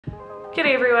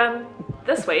G'day everyone!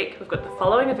 This week we've got the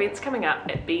following events coming up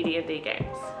at BeaDnD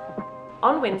Games.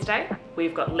 On Wednesday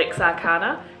we've got Lex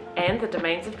Arcana and the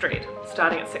Domains of Dread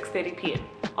starting at 6:30 PM.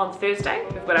 On Thursday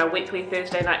we've got our weekly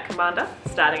Thursday Night Commander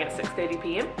starting at 6:30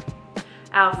 PM.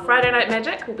 Our Friday Night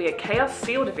Magic will be a Chaos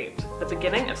Sealed event, the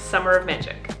beginning of Summer of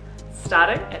Magic,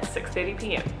 starting at 6:30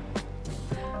 PM.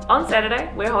 On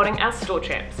Saturday we're holding our Store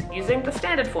Champs using the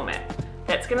standard format.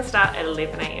 That's going to start at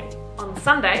 11 AM. On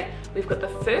Sunday we've got the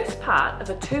first part of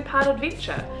a two-part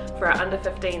adventure for our under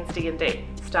 15s D&D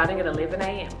starting at 11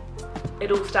 AM.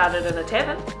 It all started in a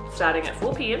tavern starting at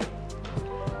 4 PM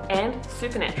and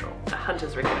Supernatural, a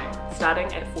Hunter's Reckoning,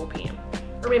 starting at 4 PM.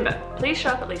 Remember, please show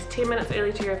up at least 10 minutes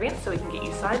early to your event so we can get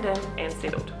you signed in and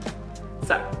settled.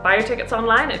 So, buy your tickets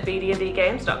online at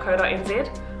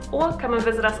beadndgames.co.nz or come and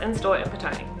visit us in store in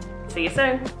Petone. See you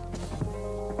soon!